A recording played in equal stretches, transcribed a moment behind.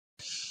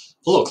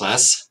Hello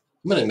class,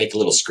 I'm going to make a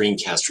little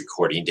screencast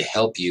recording to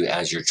help you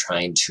as you're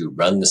trying to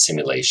run the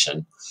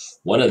simulation.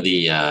 One of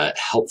the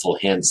helpful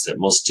hints that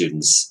most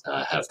students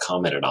have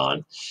commented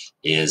on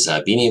is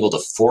being able to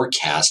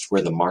forecast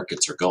where the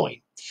markets are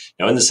going.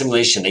 Now in the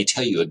simulation, they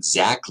tell you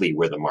exactly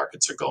where the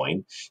markets are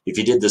going. If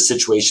you did the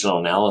situational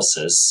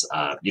analysis,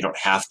 you don't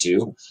have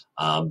to,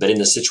 but in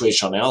the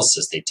situational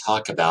analysis, they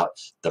talk about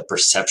the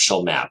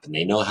perceptual map, and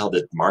they know how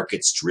the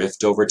markets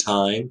drift over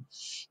time.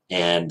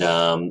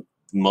 And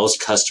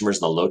most customers in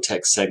the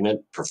low-tech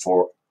segment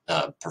prefer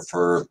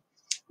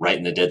right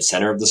in the dead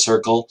center of the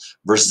circle,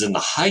 versus in the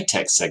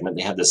high-tech segment,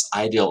 they have this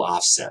ideal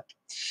offset.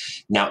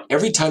 Now,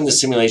 every time the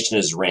simulation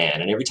is ran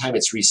and every time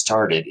it's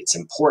restarted, it's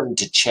important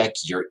to check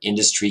your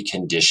industry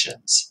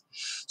conditions.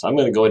 So I'm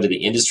going to go into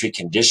the industry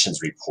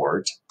conditions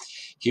report.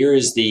 Here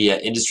is the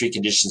industry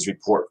conditions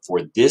report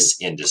for this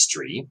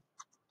industry.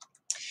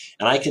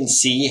 And I can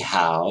see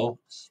how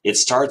it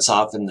starts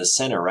off in the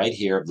center right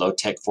here of low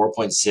tech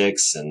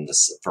 4.6, and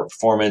for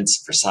performance,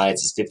 for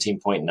size is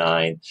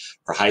 15.9.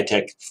 For high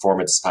tech,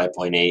 performance is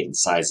 5.8, and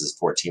size is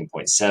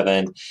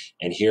 14.7.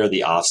 And here are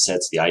the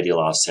offsets, the ideal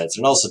offsets,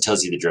 and it also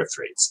tells you the drift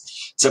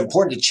rates. It's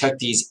important to check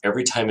these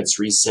every time it's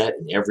reset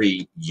and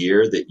every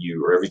year that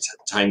you, or every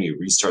time you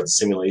restart the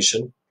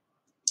simulation,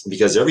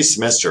 because every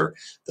semester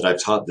that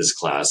I've taught this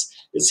class,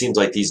 it seems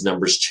like these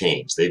numbers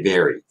change, they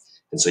vary.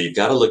 And so you've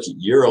got to look at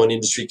your own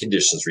industry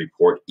conditions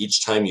report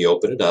each time you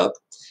open it up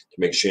to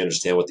make sure you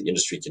understand what the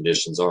industry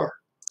conditions are.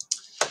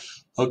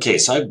 Okay,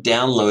 so I've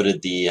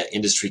downloaded the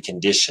industry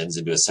conditions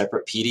into a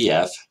separate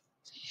PDF,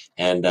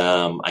 and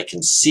I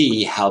can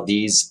see how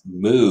these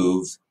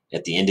move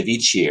at the end of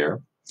each year.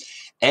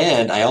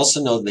 And I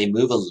also know that they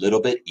move a little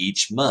bit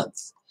each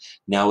month.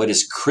 Now, it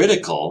is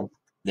critical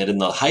that in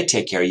the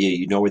high-tech area,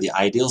 you know where the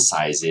ideal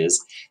size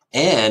is.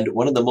 And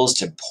one of the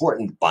most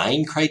important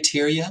buying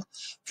criteria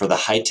for the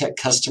high-tech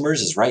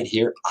customers is right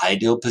here,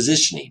 ideal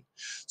positioning.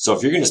 So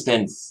if you're going to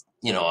spend,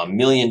 $1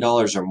 million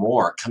or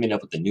more coming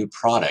up with a new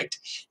product,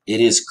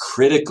 it is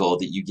critical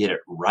that you get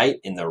it right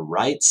in the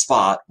right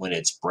spot when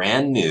it's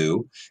brand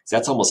new.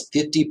 That's almost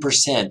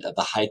 50% of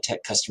the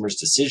high-tech customers'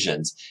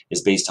 decisions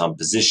is based on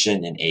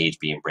position and age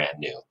being brand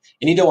new.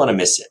 And you don't want to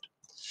miss it.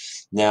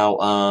 Now,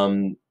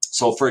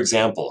 so for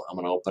example, I'm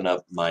going to open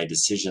up my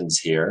decisions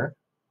here.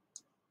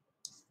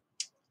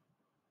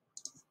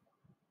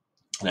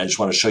 And I just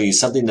want to show you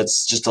something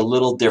that's just a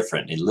little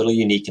different, a little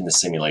unique in the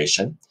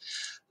simulation.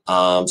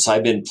 So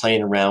I've been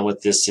playing around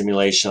with this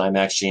simulation. I'm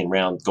actually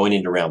going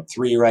into round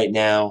 3 right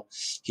now.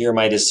 Here are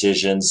my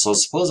decisions. So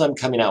suppose I'm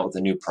coming out with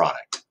a new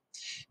product.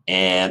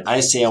 And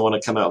I say I want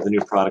to come out with a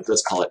new product.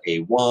 Let's call it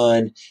A1.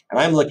 And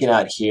I'm looking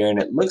out here,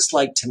 and it looks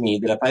like to me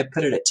that if I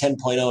put it at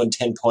 10.0 and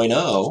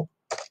 10.0,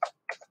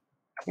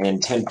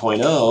 and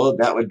 10.0,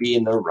 that would be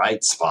in the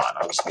right spot.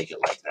 I'll just make it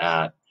like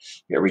that.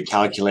 Here,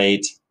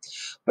 recalculate.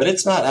 But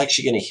it's not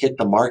actually going to hit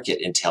the market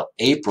until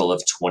April of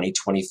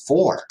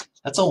 2024.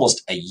 That's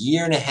almost a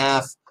year and a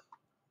half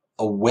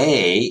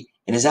away,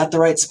 and is at the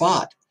right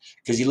spot.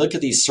 Because you look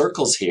at these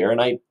circles here,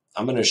 and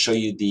I'm going to show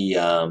you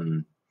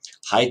the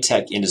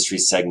high-tech industry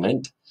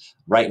segment.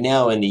 Right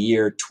now in the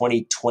year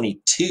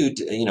 2022,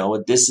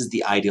 this is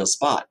the ideal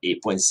spot,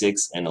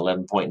 8.6 and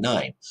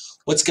 11.9.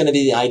 What's going to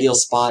be the ideal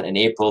spot in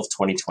April of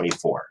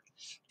 2024?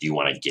 Do you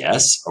want to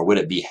guess, or would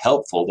it be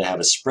helpful to have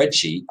a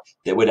spreadsheet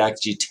that would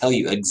actually tell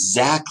you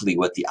exactly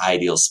what the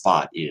ideal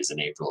spot is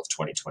in April of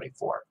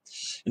 2024?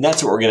 And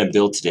that's what we're going to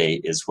build today,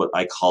 is what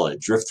I call a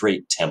drift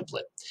rate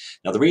template.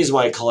 Now, the reason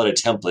why I call it a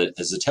template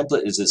is a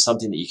template is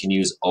something that you can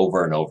use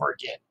over and over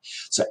again.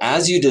 So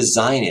as you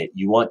design it,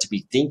 you want to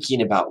be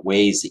thinking about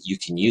ways that you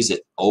can use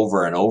it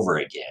over and over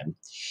again.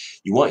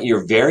 You want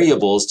your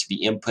variables to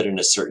be input in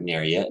a certain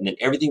area, and then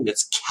everything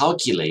that's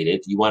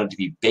calculated, you want it to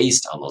be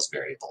based on those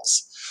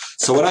variables.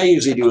 So what I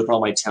usually do with all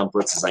my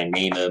templates is I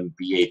name them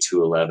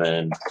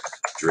BA211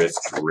 drift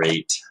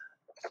rate,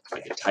 if I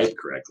can type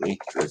correctly,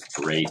 drift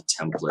rate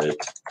template.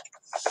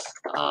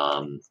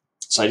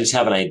 So I just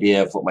have an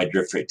idea of what my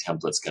drift rate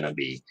template's going to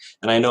be.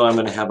 And I know I'm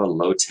going to have a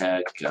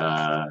low-tech,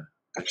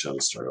 actually I'll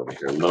start over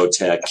here,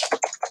 low-tech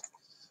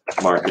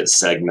market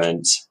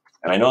segment.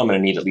 And I know I'm going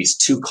to need at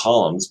least 2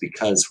 columns,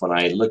 because when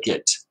I look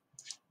at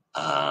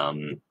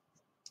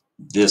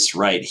this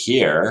right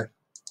here,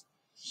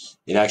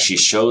 it actually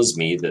shows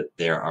me that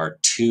there are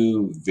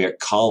 2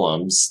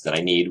 columns that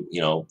I need,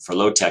 for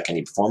low tech, I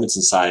need performance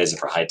and size, and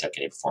for high tech,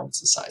 I need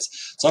performance and size.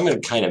 So I'm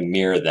going to kind of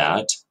mirror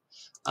that,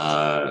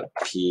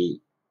 PF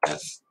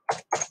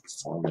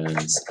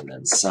performance and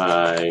then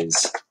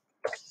size.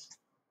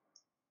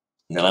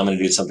 And then I'm going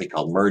to do something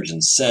called merge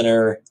and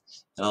center.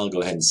 And I'll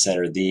go ahead and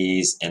center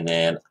these. And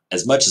then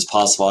as much as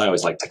possible, I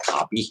always like to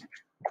copy.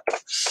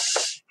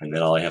 And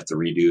then all I have to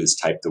redo is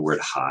type the word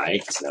high,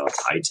 because now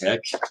it's high tech.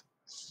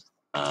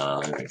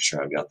 Make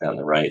sure I've got that in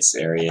the right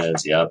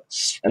areas. Yep.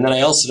 And then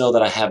I also know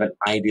that I have an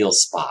ideal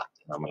spot.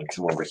 And I'm going to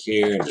come over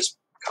here and just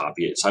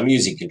copy it. So I'm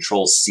using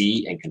Control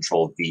C and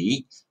Control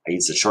V. I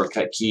use the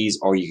shortcut keys,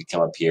 or you can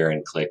come up here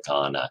and click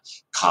on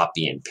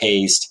copy and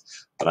paste.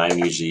 but I'm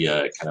usually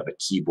kind of a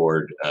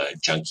keyboard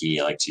junkie.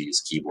 I like to use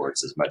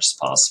keyboards as much as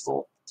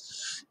possible.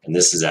 And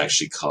this is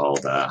actually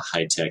called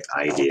High-Tech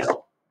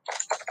Ideal.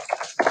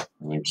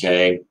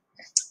 Okay,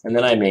 and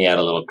then I may add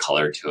a little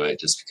color to it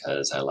just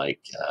because I like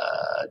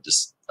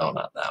oh,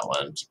 not that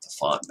one. Keep the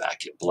font back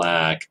at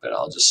black, but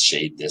I'll just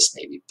shade this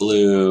maybe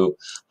blue.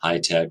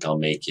 High-Tech, I'll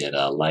make it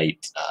a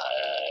light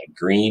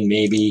green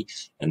maybe,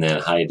 and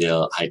then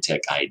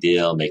High-Tech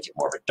Ideal, make it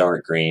more of a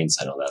dark green,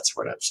 so I know that's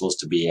where I'm supposed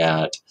to be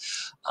at.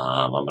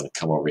 I'm going to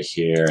come over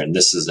here, and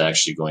this is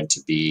actually going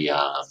to be,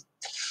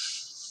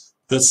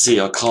 let's see,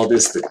 I'll call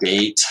this the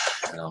date,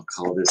 and I'll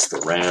call this the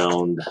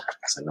round,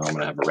 because I know I'm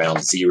going to have a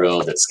round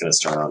 0 that's going to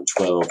start on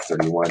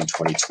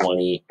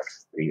 12/31/2020.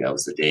 That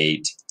was the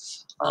date.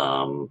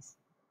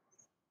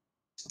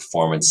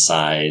 Performance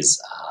size,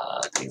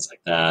 things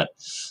like that.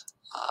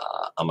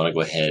 I'm going to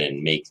go ahead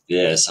and make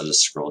this, I'll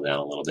just scroll down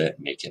a little bit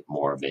and make it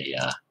more of a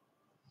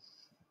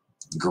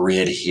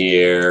grid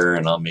here,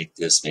 and I'll make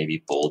this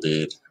maybe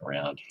bolded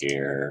around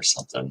here or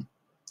something.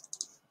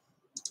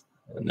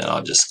 And then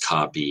I'll just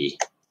copy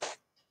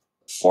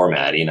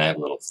formatting. I have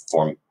a little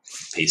form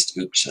paste.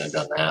 Oops, should have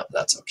done that, but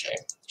that's okay.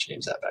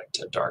 Change that back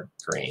to dark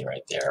green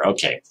right there.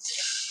 Okay.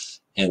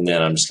 And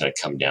then I'm just going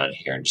to come down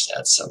here and just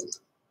add some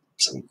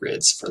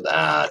grids for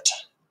that.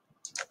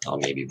 I'll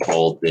maybe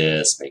bold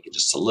this, make it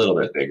just a little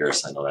bit bigger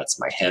so I know that's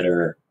my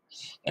header.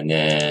 And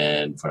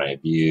then when I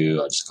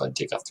view, I'll just go ahead and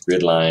take off the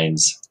grid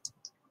lines.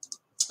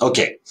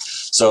 Okay,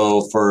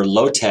 so for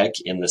low tech,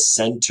 in the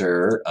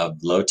center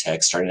of low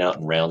tech, starting out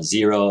in round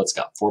 0, it's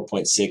got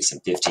 4.6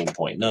 and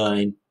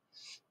 15.9.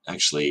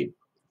 Actually,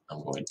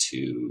 I'm going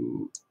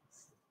to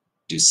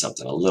do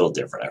something a little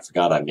different. I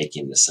forgot I'm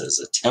making this as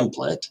a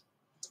template.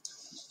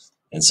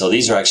 And so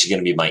these are actually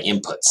going to be my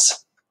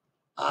inputs.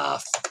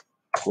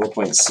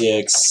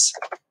 4.6,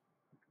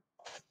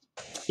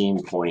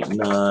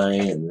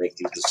 15.9, and I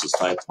think this was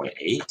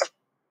 5.8,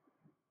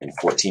 and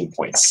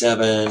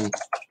 14.7.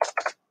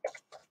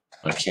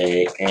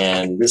 Okay,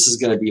 and this is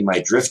going to be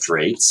my drift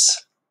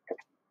rates.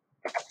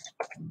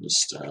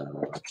 Just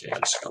okay,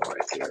 just go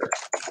right here.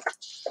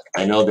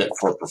 I know that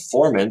for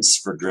performance,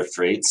 for drift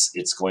rates,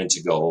 it's going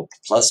to go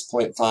plus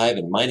 0.5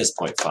 and minus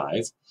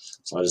 0.5.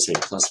 So I'll just say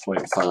plus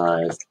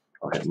 0.5,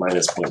 I'll hit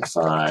minus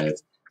 0.5,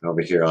 and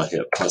over here I'll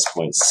hit plus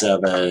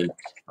 0.7,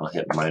 I'll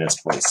hit minus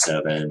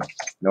 0.7, and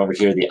over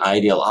here the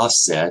ideal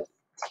offset,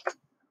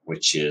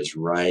 which is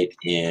right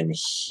in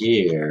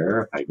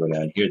here. If I go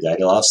down here, the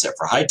ideal offset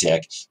for high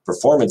tech,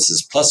 performance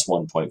is plus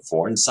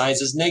 1.4 and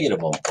size is negative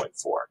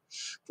 1.4.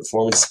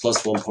 Performance is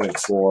plus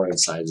 1.4 and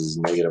size is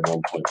negative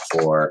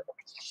 1.4,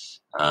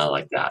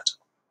 like that.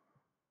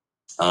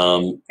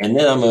 And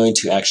then I'm going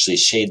to actually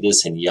shade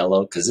this in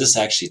yellow, because this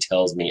actually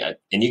tells me, and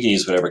you can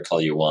use whatever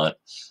color you want.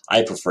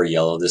 I prefer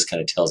yellow. This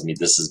kind of tells me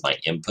this is my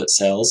input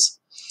cells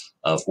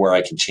of where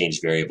I can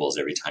change variables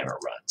every time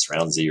it runs.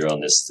 Round 0,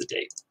 and this is the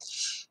date.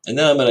 And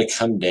then I'm going to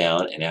come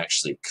down and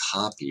actually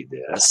copy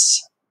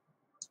this,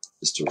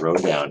 just a row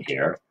down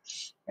here,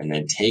 and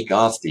then take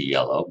off the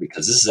yellow,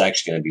 because this is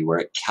actually going to be where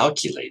it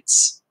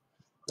calculates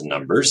the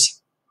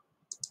numbers.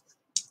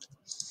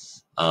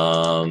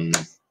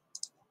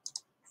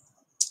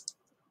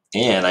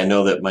 And I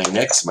know that my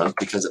next month,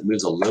 because it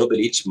moves a little bit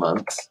each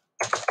month,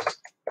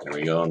 there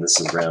we go, and this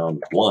is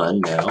round 1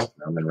 now.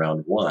 I'm in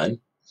round 1.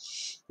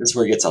 This is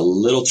where it gets a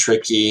little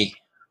tricky.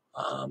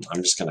 I'm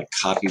just going to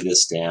copy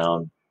this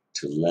down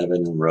to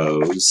 11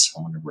 rows.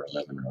 I wonder where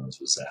 11 rows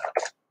was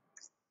at.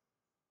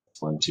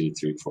 1, 2,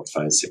 3, 4,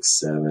 5, 6,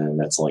 7.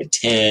 That's only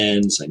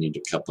 10, so I need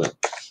a couple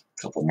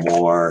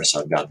more.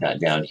 So I've got that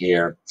down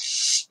here.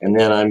 And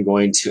then I'm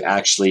going to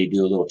actually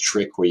do a little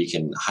trick where you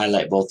can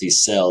highlight both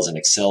these cells, and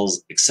Excel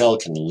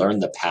can learn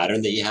the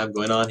pattern that you have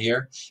going on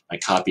here. I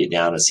copy it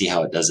down and see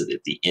how it does it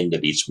at the end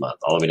of each month,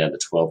 all the way down to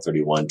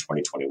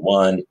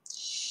 12/31/2021.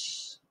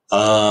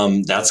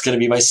 That's going to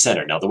be my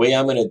center. Now, the way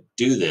I'm going to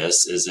do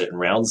this is that in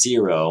round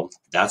 0,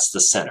 that's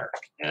the center.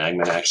 And I'm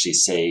going to actually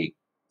say,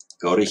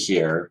 go to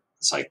here.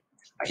 So I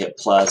hit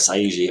plus. I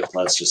usually hit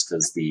plus just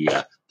because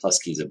the plus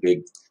key is a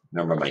big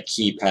number on my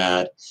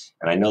keypad.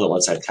 And I know that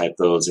once I type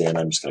those in,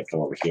 I'm just going to come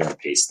over here and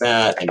paste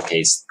that and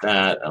paste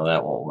that. Oh,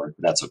 that won't work,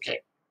 but that's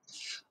okay.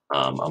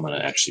 I'm going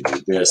to actually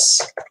do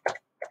this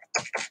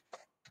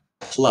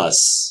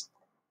plus.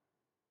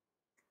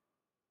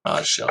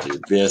 Actually, I'll do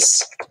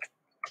this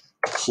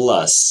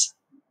plus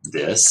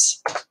this.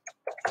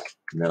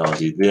 And then I'll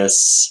do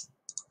this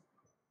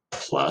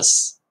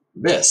plus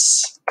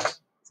this.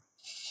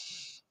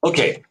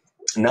 Okay.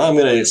 Now I'm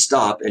going to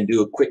stop and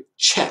do a quick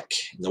check.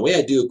 And the way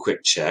I do a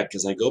quick check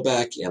is I go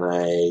back and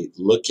I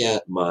look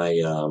at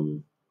my,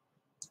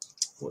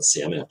 let's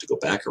see, I'm going to have to go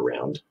back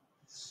around.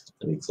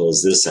 Let me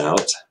close this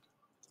out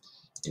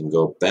and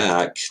go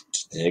back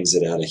and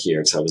exit out of here,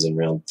 because I was in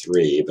round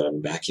 3, but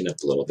I'm backing up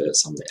a little bit.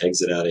 So I'm going to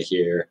exit out of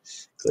here,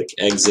 click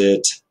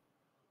exit.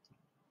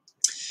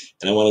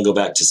 And I want to go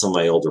back to some of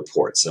my old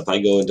reports. So if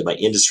I go into my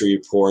industry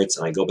reports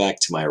and I go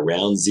back to my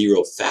round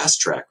 0 fast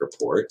track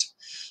report,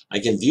 I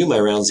can view my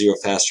round 0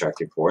 fast track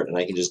report, and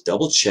I can just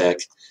double check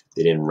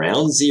that in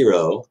round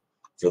 0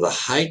 For the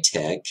high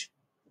tech,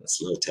 that's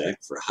low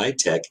tech, for high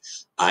tech,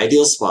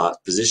 ideal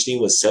spot,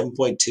 positioning was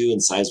 7.2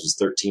 and size was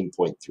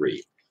 13.3.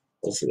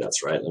 Hopefully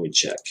that's right. Let me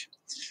check.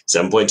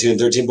 7.2 and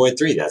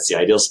 13.3, that's the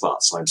ideal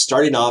spot. So I'm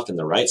starting off in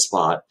the right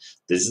spot.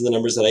 These are the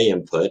numbers that I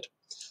input.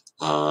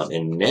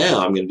 And now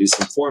I'm going to do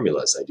some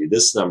formulas. I do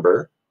this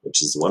number,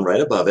 which is the one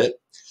right above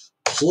it,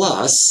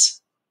 plus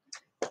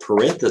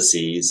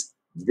parentheses,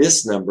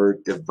 this number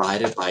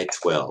divided by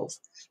 12.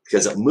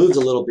 Because it moves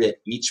a little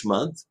bit each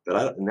month,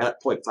 but and that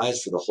 0.5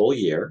 is for the whole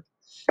year,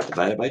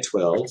 divided by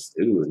 12.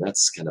 Ooh, and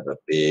that's kind of a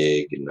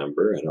big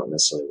number. I don't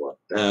necessarily want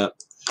that.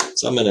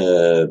 So I'm going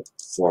to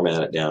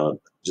format it down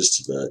just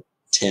to the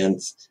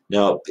 10th.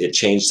 Now it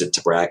changed it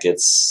to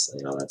brackets.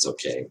 You know, that's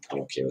okay.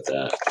 I'm okay with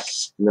that.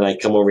 And then I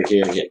come over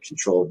here and hit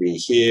Control V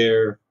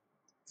here.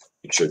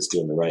 Make sure it's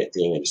doing the right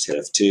thing. I just hit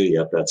F2.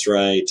 Yep, that's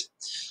right.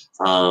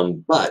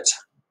 But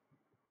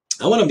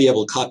I want to be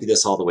able to copy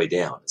this all the way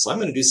down. So I'm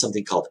going to do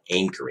something called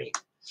anchoring.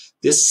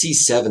 This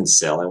C7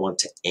 cell I want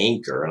to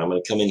anchor, and I'm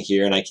going to come in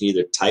here and I can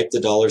either type the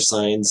dollar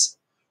signs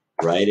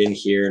right in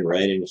here and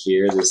right in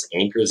here. This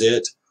anchors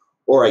it,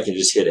 or I can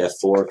just hit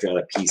F4 if you're on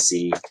a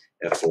PC.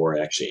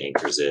 F4 actually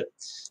anchors it.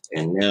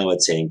 And now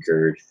it's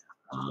anchored,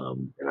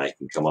 and I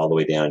can come all the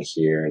way down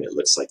here, and it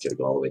looks like it'll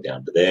go all the way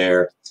down to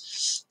there.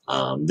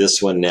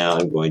 This one now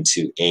I'm going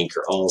to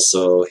anchor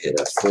also, hit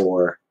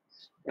F4.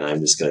 And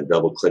I'm just going to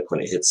double click when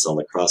it hits on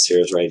the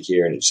crosshairs right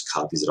here, and it just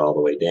copies it all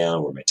the way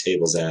down where my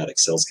table's at.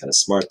 Excel's kind of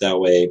smart that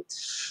way.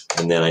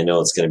 And then I know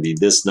it's going to be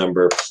this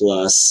number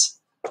plus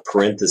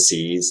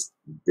parentheses,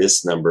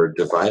 this number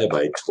divided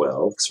by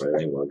 12, because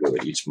right, I want to go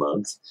with each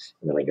month.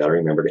 And then I got to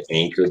remember to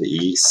anchor the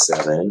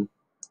E7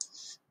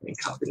 and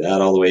copy that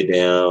all the way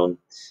down.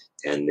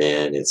 And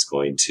then it's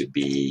going to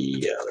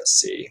be, let's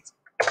see,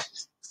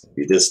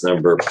 be this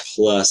number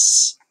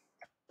plus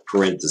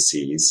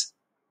parentheses,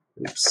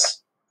 oops,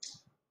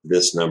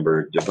 this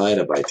number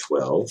divided by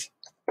 12,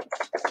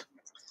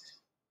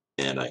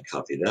 and I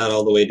copy that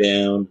all the way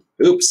down.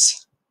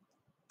 Oops,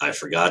 I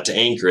forgot to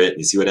anchor it.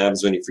 You see what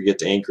happens when you forget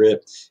to anchor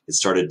it? It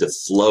started to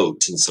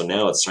float, and so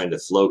now it's trying to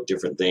float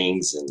different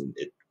things, and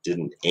it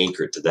didn't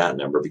anchor it to that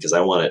number because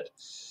I wanted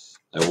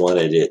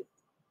it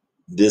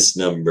this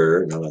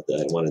number, no, not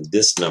that, I wanted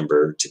this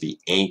number to be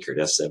anchored.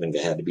 F7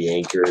 had to be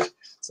anchored,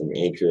 so I'm going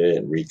to anchor it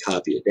and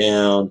recopy it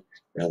down.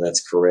 Now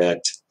that's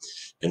correct.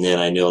 And then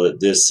I know that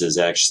this is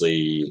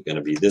actually going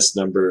to be this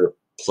number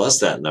plus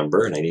that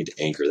number, and I need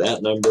to anchor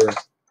that number.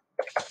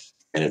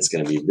 And it's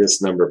going to be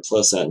this number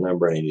plus that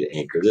number, and I need to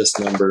anchor this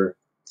number.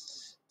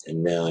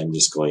 And now I'm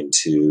just going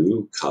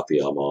to copy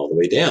them all the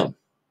way down.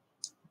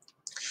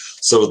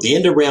 So at the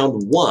end of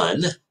round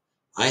 1,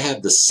 I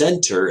have the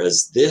center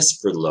as this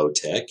for low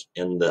tech,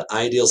 and the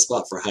ideal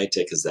spot for high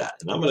tech is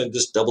that. And I'm going to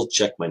just double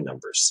check my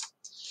numbers.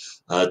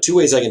 2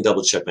 ways I can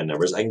double check my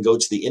numbers. I can go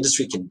to the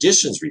industry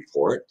conditions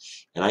report,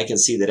 and I can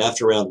see that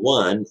after round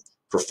 1,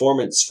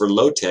 performance for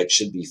low tech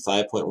should be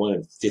 5.1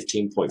 and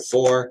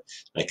 15.4.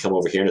 I come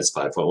over here and it's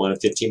 5.1 and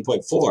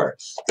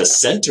 15.4. The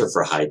center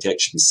for high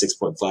tech should be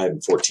 6.5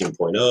 and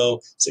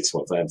 14.0,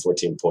 6.5 and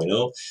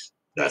 14.0.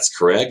 That's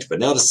correct. But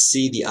now to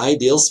see the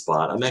ideal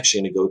spot, I'm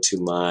actually going to go to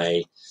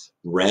my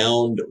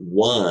round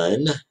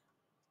 1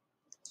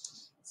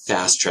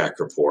 fast track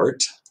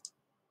report.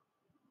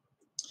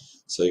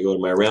 So I go to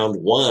my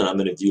round 1, I'm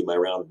going to view my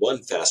round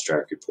 1 fast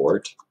track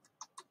report.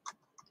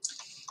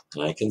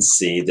 And I can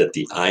see that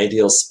the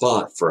ideal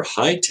spot for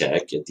high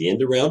tech at the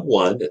end of round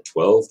 1 at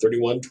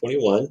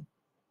 12/31/21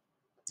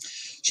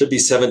 should be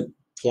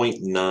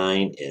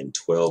 7.9 and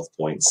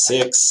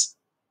 12.6.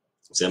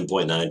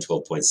 7.9,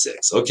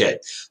 12.6. Okay,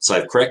 so I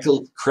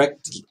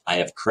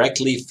have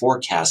correctly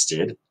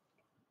forecasted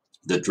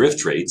the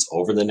drift rates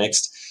over the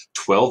next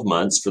 12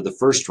 months for the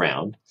first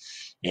round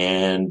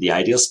and the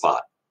ideal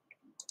spot.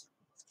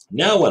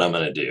 Now what I'm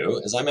going to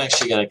do is I'm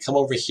actually going to come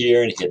over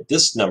here and hit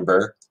this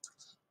number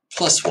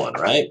plus 1,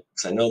 right?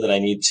 Because I know that I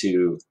need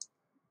to,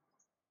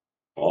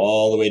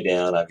 all the way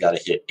down, I've got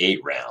to hit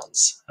 8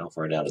 rounds. How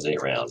far down is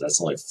 8 rounds? That's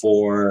only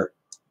 4,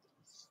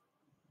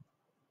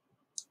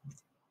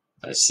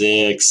 5,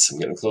 6. I'm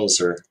getting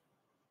closer.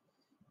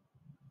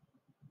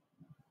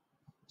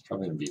 It's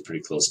probably going to be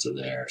pretty close to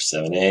there.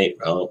 7, 8.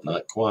 Oh,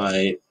 not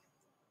quite.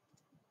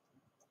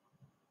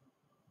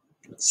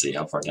 Let's see,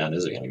 how far down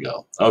is it going to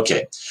go?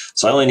 Okay,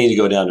 so I only need to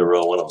go down to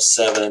row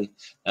 107.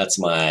 That's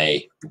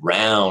my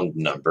round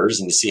numbers.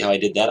 And you see how I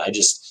did that?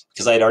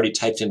 Because I had already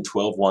typed in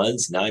 12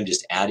 ones, now I'm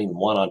just adding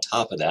 1 on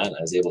top of that, and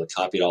I was able to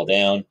copy it all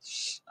down.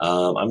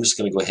 I'm just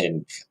going to go ahead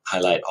and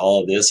highlight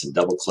all of this and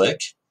double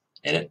click,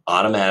 and it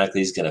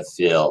automatically is going to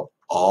fill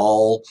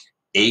all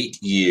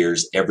 8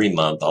 years every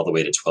month all the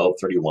way to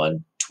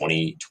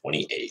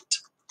 12/31/2028.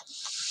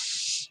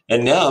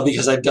 And now,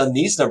 because I've done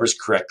these numbers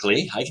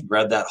correctly, I can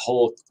grab that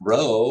whole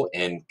row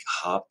and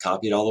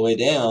copy it all the way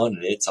down,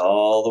 and it's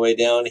all the way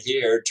down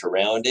here to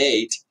round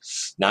 8.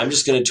 Now I'm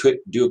just going to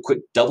do a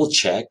quick double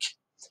check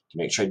to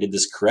make sure I did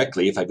this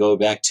correctly. If I go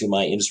back to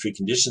my industry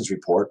conditions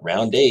report,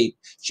 round 8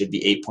 should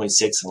be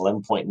 8.6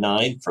 and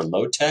 11.9 for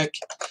low tech.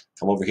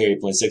 come over here,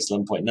 8.6,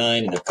 11.9,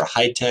 and then for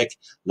high tech,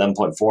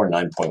 11.4,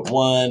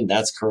 9.1,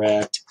 that's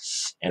correct.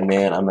 And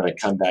then I'm going to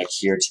come back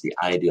here to the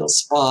ideal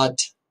spot,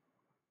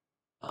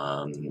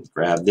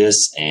 grab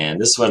this, and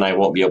this one I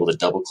won't be able to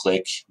double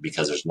click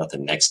because there's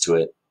nothing next to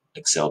it.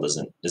 Excel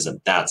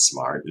isn't that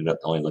smart. It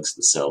only looks at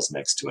the cells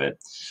next to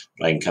it.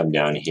 But I can come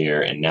down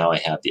here, and now I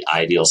have the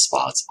ideal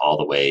spots all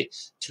the way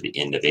to the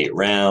end of 8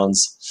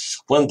 rounds.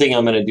 One thing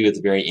I'm going to do at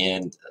the very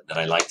end that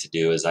I like to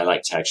do is I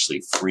like to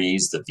actually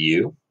freeze the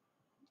view,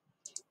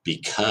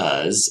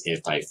 because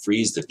if I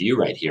freeze the view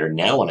right here,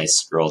 now when I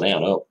scroll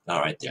down, oh,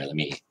 not right there, let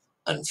me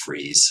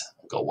unfreeze.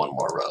 I'll go one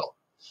more row.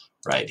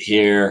 Right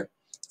here,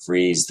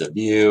 freeze the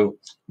view.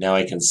 Now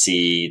I can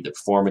see the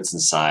performance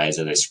and size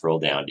as I scroll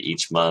down to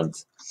each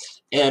month.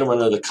 And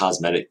one other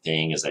cosmetic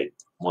thing is I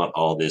want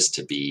all this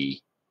to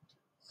be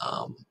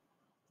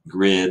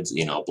grids,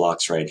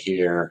 blocks right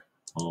here.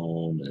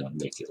 And I'll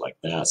make it like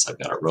that. So I've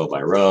got it row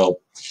by row.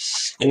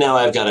 And now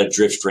I've got a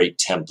drift rate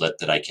template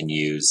that I can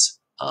use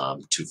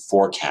to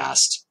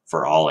forecast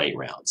for all 8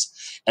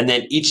 rounds. And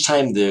then each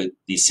time the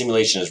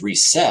simulation is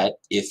reset,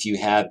 if you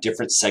have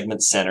different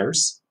segment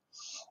centers,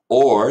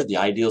 or the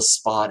ideal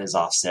spot is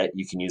offset,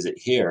 you can use it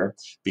here,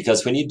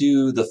 because when you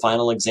do the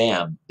final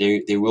exam,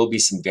 there will be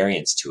some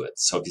variance to it.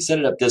 So if you set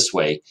it up this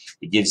way,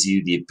 it gives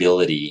you the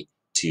ability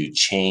to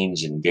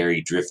change and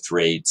vary drift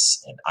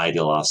rates and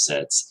ideal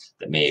offsets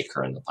that may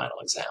occur in the final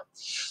exam.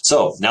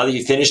 So now that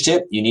you've finished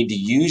it, you need to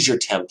use your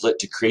template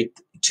to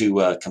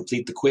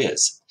complete the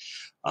quiz.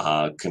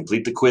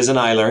 Complete the quiz in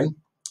iLearn,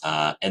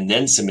 and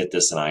then submit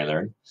this in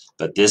iLearn.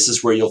 But this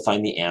is where you'll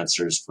find the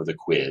answers for the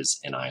quiz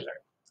in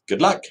iLearn.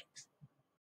 Good luck.